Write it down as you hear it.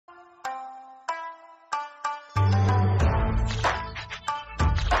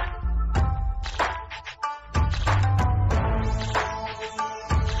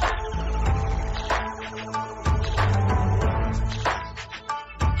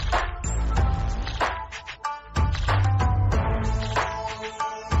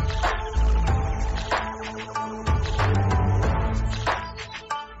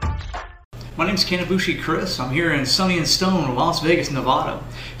My name's CannaBushi Chris. I'm here in sunny and stone, Las Vegas, Nevada.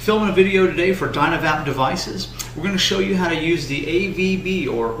 Filming a video today for DynaVap devices. We're going to show you how to use the ABV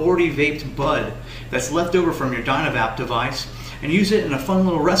or already vaped bud that's left over from your DynaVap device and use it in a fun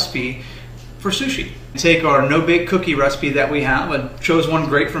little recipe for sushi. Take our no-bake cookie recipe that we have. I chose one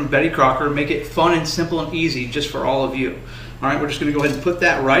great from Betty Crocker. Make it fun and simple and easy just for all of you. Alright, we're just going to go ahead and put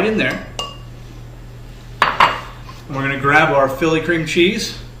that right in there. And we're going to grab our Philly cream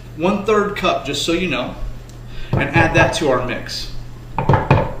cheese, 1/3 cup, just so you know, and add that to our mix.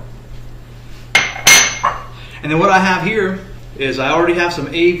 And then what I have here is I already have some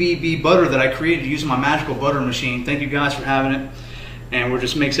ABV butter that I created using my magical butter machine. Thank you guys for having it. And it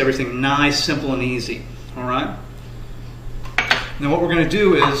just makes everything nice, simple, and easy. All right. Now what we're going to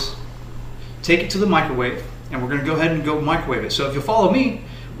do is take it to the microwave, and we're going to go ahead and go microwave it. So if you'll follow me,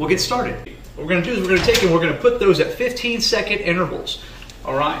 we'll get started. What we're going to do is we're going to take it and we're going to put those at 15-second intervals.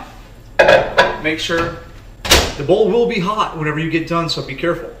 All right. Make sure the bowl will be hot whenever you get done, so be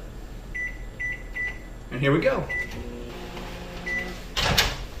careful. And here we go.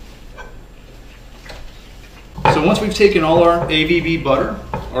 So once we've taken all our ABV butter,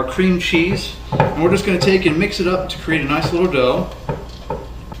 our cream cheese, and we're just going to take and mix it up to create a nice little dough.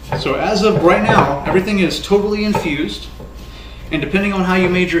 So as of right now, everything is totally infused. And depending on how you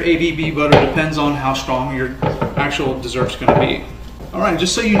made your ABV butter depends on how strong your actual dessert's going to be. Alright,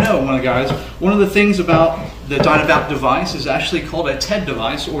 just so you know, guys, one of the things about the DynaVap device is actually called a TED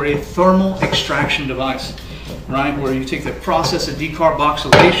device, or a thermal extraction device, right? Where you take the process of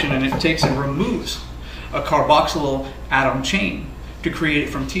decarboxylation and it takes and removes a carboxyl atom chain to create it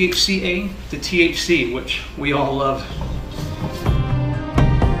from THCA to THC, which we all love.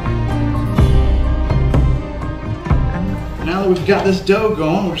 Now that we've got this dough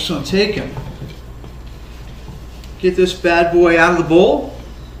going, we're just going to take it. Get this bad boy out of the bowl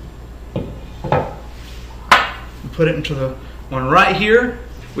and put it into the one right here.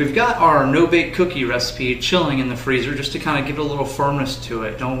 We've got our no-bake cookie recipe chilling in the freezer just to kind of give it a little firmness to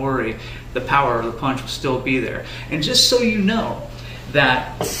it. Don't worry, the power of the punch will still be there. And just so you know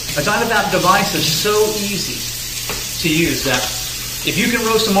that a DynaVap device is so easy to use that if you can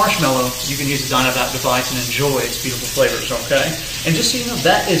roast a marshmallow, you can use a DynaVap device and enjoy its beautiful flavors, okay? And just so you know,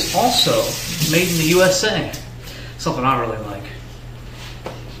 that is also made in the USA. Something I really like.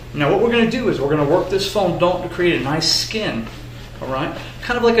 Now what we're going to do is we're going to work this fondant to create a nice skin, alright?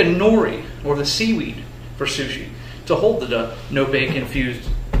 Kind of like a nori or the seaweed for sushi to hold the no-bake infused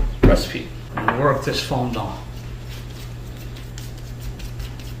recipe. And work this fondant.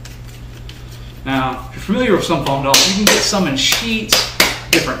 Now, if you're familiar with some fondants, you can get some in sheets,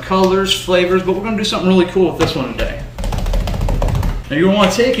 different colors, flavors, but we're going to do something really cool with this one today. Now you're going to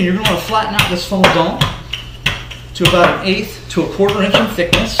want to take and you're going to want to flatten out this fondant to about 1/8 to 1/4 inch in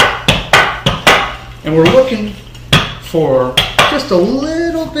thickness, and we're looking for just a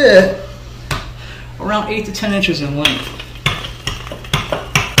little bit, around 8 to 10 inches in length.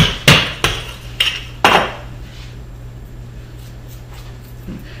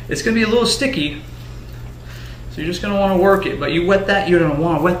 It's going to be a little sticky, so you're just going to want to work it, but you're going to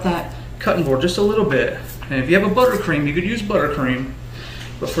want to wet that cutting board just a little bit. And if you have a buttercream, you could use buttercream,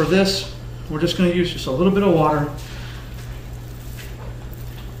 but for this, we're just going to use just a little bit of water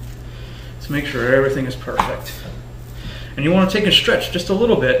to make sure everything is perfect. And you want to take a stretch just a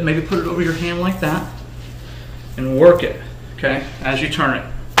little bit, maybe put it over your hand like that, and work it, okay, as you turn it.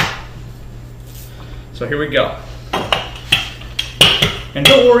 So here we go. And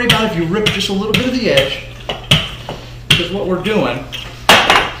don't worry about if you rip just a little bit of the edge, because what we're doing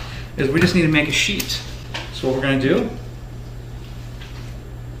is we just need to make a sheet. So what we're going to do,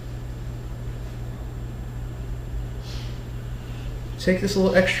 take this a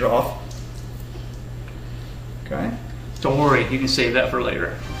little extra off. Okay? Don't worry, you can save that for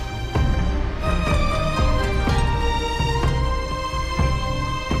later.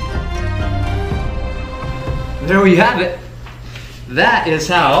 There we have it. That is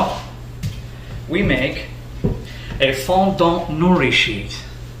how we make a fondant nori sheet.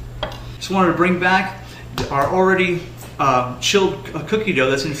 Just wanted to bring back our already chilled cookie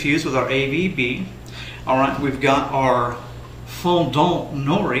dough that's infused with our ABV. Alright, we've got our fondant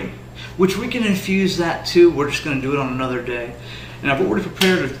nori, which we can infuse that too. We're just going to do it on another day. And I've already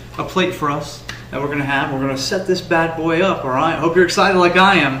prepared a plate for us that we're going to have. We're going to set this bad boy up, alright? Hope you're excited like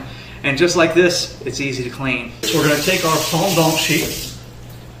I am. And just like this, it's easy to clean. So we're going to take our fondant sheet,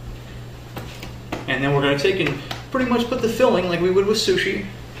 and then we're going to take and pretty much put the filling like we would with sushi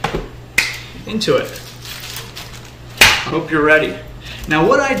into it. I hope you're ready. Now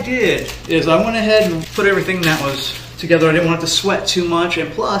what I did is I went ahead and put everything that was together. I didn't want it to sweat too much,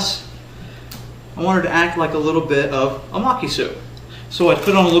 and plus I wanted to act like a little bit of a maki soup. So I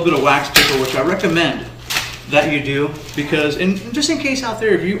put on a little bit of wax paper, which I recommend that you do, because just in case out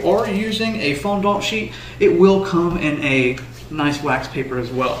there, if you are using a fondant sheet, it will come in a nice wax paper as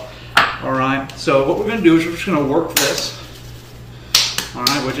well. All right, so what we're gonna do is we're just gonna work this. All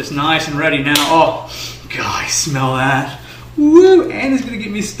right, we're just nice and ready now. Oh, God, smell that. Woo, and it's gonna get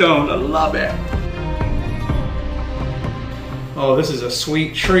me stoned. I love it. Oh, this is a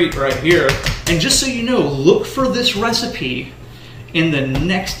sweet treat right here. And just so you know, look for this recipe in the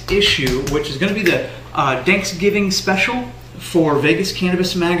next issue, which is gonna be the Thanksgiving special for Vegas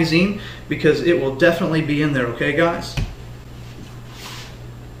Cannabis Magazine, because it will definitely be in there, okay guys?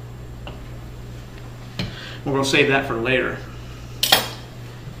 We're gonna save that for later.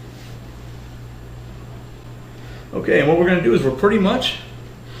 Okay, and what we're gonna do is we're pretty much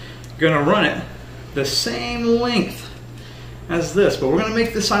gonna run it the same length as this, but we're gonna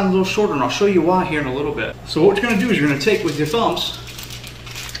make this side a little shorter, and I'll show you why here in a little bit. So what you're gonna do is you're gonna take with your thumbs,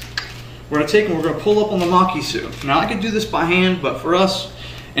 we're gonna take and we're gonna pull up on the maki soup. Now I could do this by hand, but for us,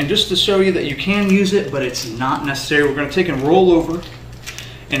 and just to show you that you can use it, but it's not necessary, we're gonna take and roll over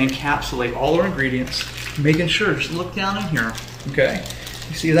and encapsulate all our ingredients, making sure, just look down in here, okay?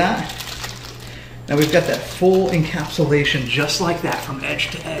 You see that? Now we've got that full encapsulation just like that from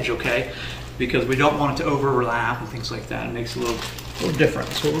edge to edge, okay? Because we don't want it to overlap and things like that. It makes it a little different.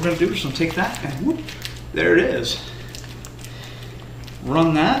 So what we're gonna do is we'll take that and whoop, there it is.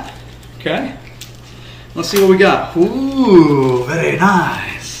 Run that, okay? Let's see what we got. Ooh, very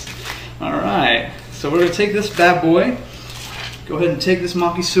nice. All right, so we're gonna take this bad boy, go ahead and take this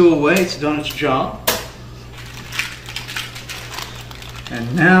maki soup away. It's done its job.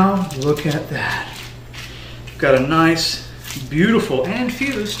 And now look at that. Got a nice, beautiful, and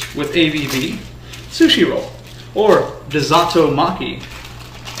infused with ABV sushi roll, or Dezato Maki,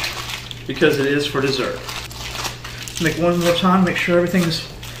 because it is for dessert. Let's make one more time, make sure everything's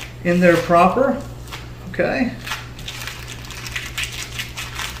in there proper. Okay.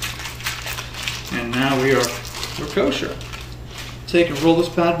 And now we're kosher. Take and roll this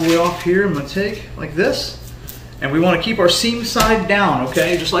bad boy off here. I'm gonna take like this. And we want to keep our seam side down,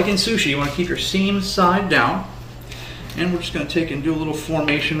 okay? Just like in sushi, you want to keep your seam side down. And we're just going to take and do a little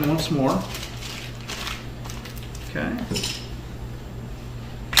formation once more. Okay.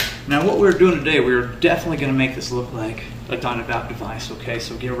 Now what we're doing today, we're definitely going to make this look like a DynaVap device, okay?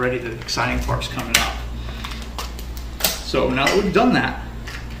 So get ready, the exciting part's coming up. So now that we've done that,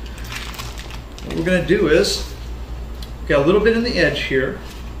 what we're going to do is, we've got a little bit in the edge here,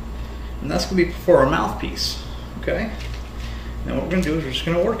 and that's going to be for our mouthpiece. Okay, now what we're going to do is we're just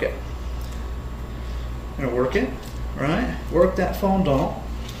going to work it. We're going to work it, right? Work that fondant.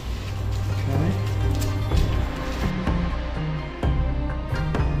 Okay.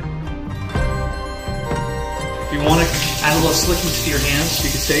 If you want to add a little slickness to your hands,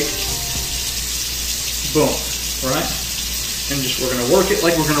 you can take, boom, right? And just we're going to work it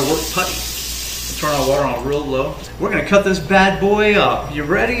like we're going to work putty. Turn our water on real low. We're going to cut this bad boy up. You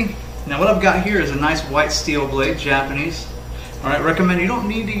ready? Now what I've got here is a nice white steel blade, Japanese. All right, recommend, you don't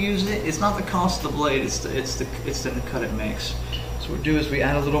need to use it. It's not the cost of the blade, it's the cut it makes. So what we do is we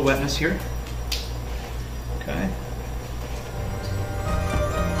add a little wetness here. Okay.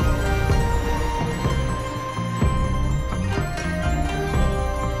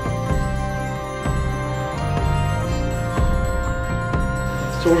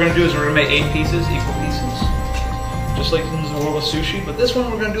 So what we're gonna do is we're gonna make 8 pieces, equal pieces. Just like in the world of sushi, but this one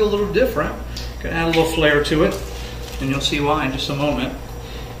we're going to do a little different. Going to add a little flair to it, and you'll see why in just a moment.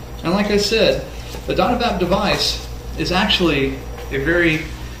 And like I said, the DynaVap device is actually a very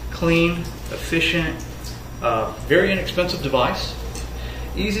clean, efficient, very inexpensive device.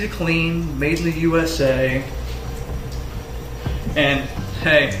 Easy to clean, made in the USA. And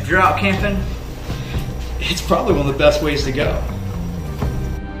hey, if you're out camping, it's probably one of the best ways to go.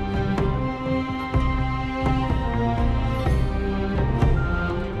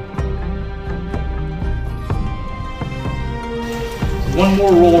 One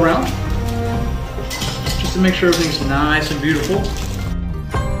more roll around, just to make sure everything's nice and beautiful.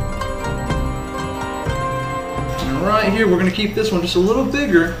 And right here, we're going to keep this one just a little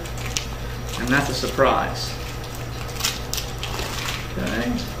bigger, and that's a surprise. Okay.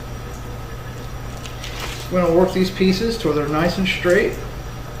 We're going to work these pieces till they're nice and straight,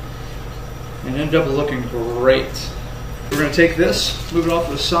 and end up looking great. We're going to take this, move it off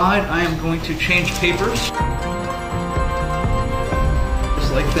to the side. I am going to change papers.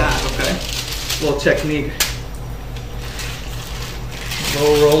 Like that, okay? Little technique.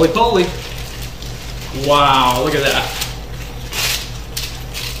 Little roly-poly. Wow, look at that.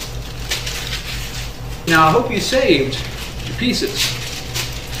 Now I hope you saved your pieces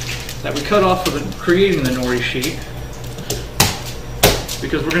that we cut off for creating the nori sheet,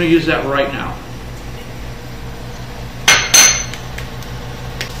 because we're going to use that right now.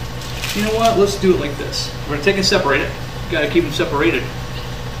 You know what? Let's do it like this. We're going to take and separate it. You got to keep them separated.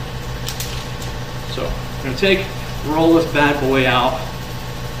 So we're going to roll this bad boy out.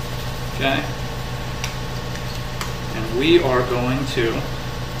 Okay. And we are going to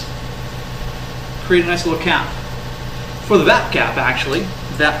create a nice little cap. For the VAP cap, actually.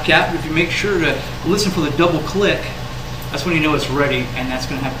 VAP cap, if you make sure to listen for the double click, that's when you know it's ready, and that's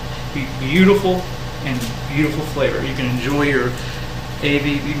going to be beautiful and beautiful flavor. You can enjoy your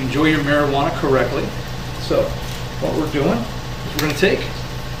ABV, you can enjoy your marijuana correctly. So what we're doing is we're going to take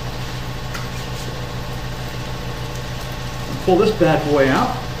and pull this bad boy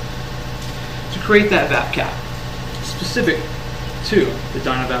out to create that VAP cap specific to the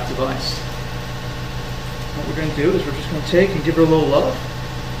DynaVap device. What we're going to do is we're just going to take and give her a little love.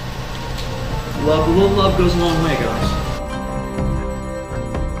 A little love goes a long way, guys.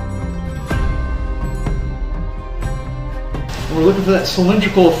 We're looking for that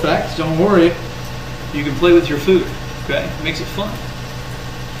cylindrical effect. Don't worry, you can play with your food. Okay, it makes it fun.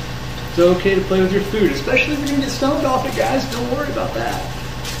 It's okay to play with your food, especially if you're gonna get stoned off it, guys. Don't worry about that.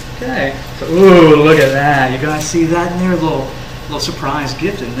 Okay. So, ooh, look at that! You guys see that in there? Little surprise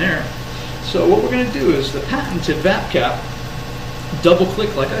gift in there. So what we're gonna do is the patented VAP cap. Double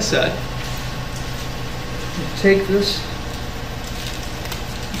click, like I said. Take this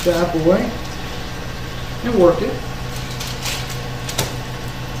bad boy and work it.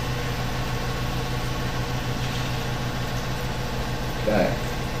 Okay.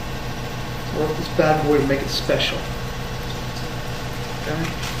 Work this bad boy to make it special. Okay.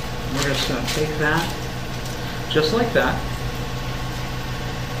 And we're just going to take that, just like that.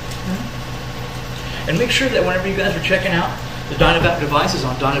 Okay. And make sure that whenever you guys are checking out the DynaVap devices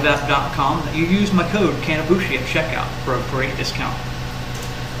on DynaVap.com, that you use my code CannaBushi at checkout for a great discount.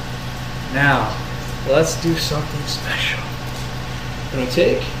 Now, let's do something special. We're going to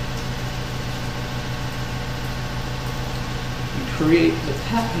take and create the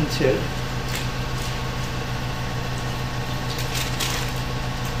patented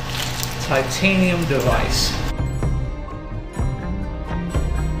titanium device.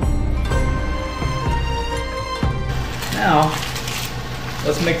 Now,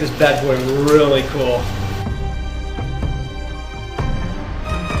 let's make this bad boy really cool.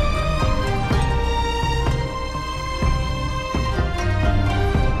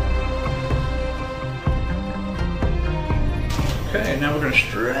 Okay, now we're going to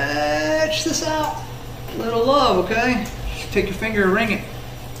stretch this out. A little love, okay? Just take your finger and ring it.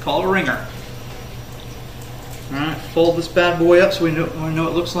 Call it a ringer. Alright, fold this bad boy up so we know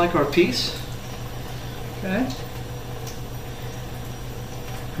it looks like our piece. Okay.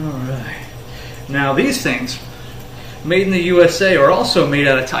 Alright. Now these things, made in the USA, are also made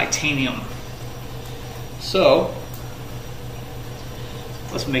out of titanium. So,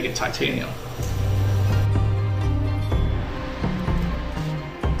 let's make it titanium.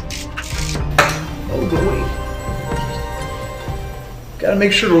 Oh boy. Gotta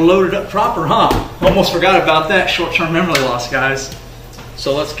make sure to load it up proper, huh? Almost forgot about that. Short-term memory loss, guys.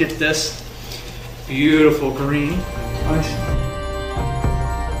 So let's get this beautiful green icing.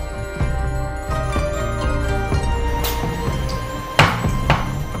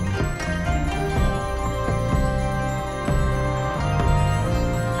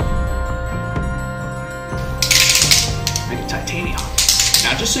 Titanium.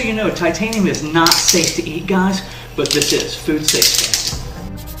 Now, just so you know, titanium is not safe to eat, guys, but this is food safety.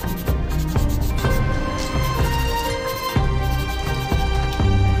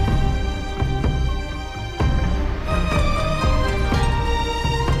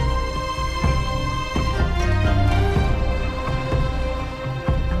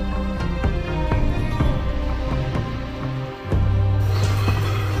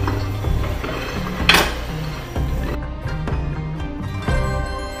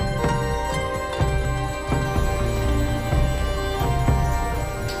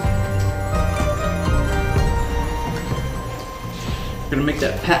 We're going to make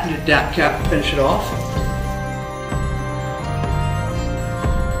that patented DAP cap to finish it off.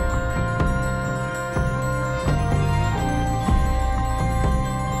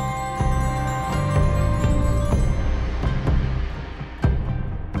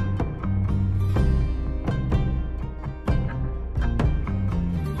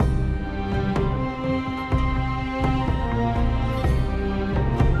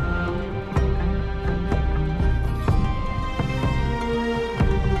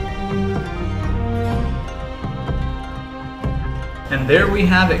 And there we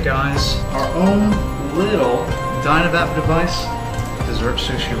have it, guys. Our own little DynaVap device dessert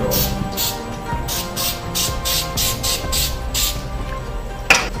sushi roll.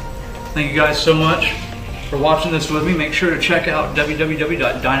 Thank you guys so much for watching this with me. Make sure to check out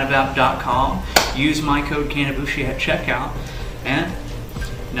www.dynavap.com. Use my code CannaBushi at checkout. And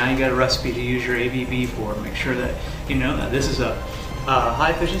now you got a recipe to use your ABV for. Make sure that you know that this is a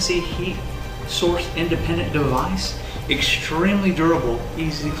high efficiency, heat source independent device. Extremely durable,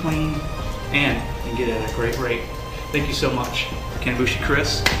 easy to clean, and you can get it at a great rate. Thank you so much. CannaBushi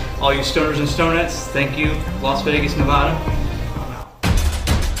Chris. All you stoners and stonettes, thank you. Las Vegas, Nevada.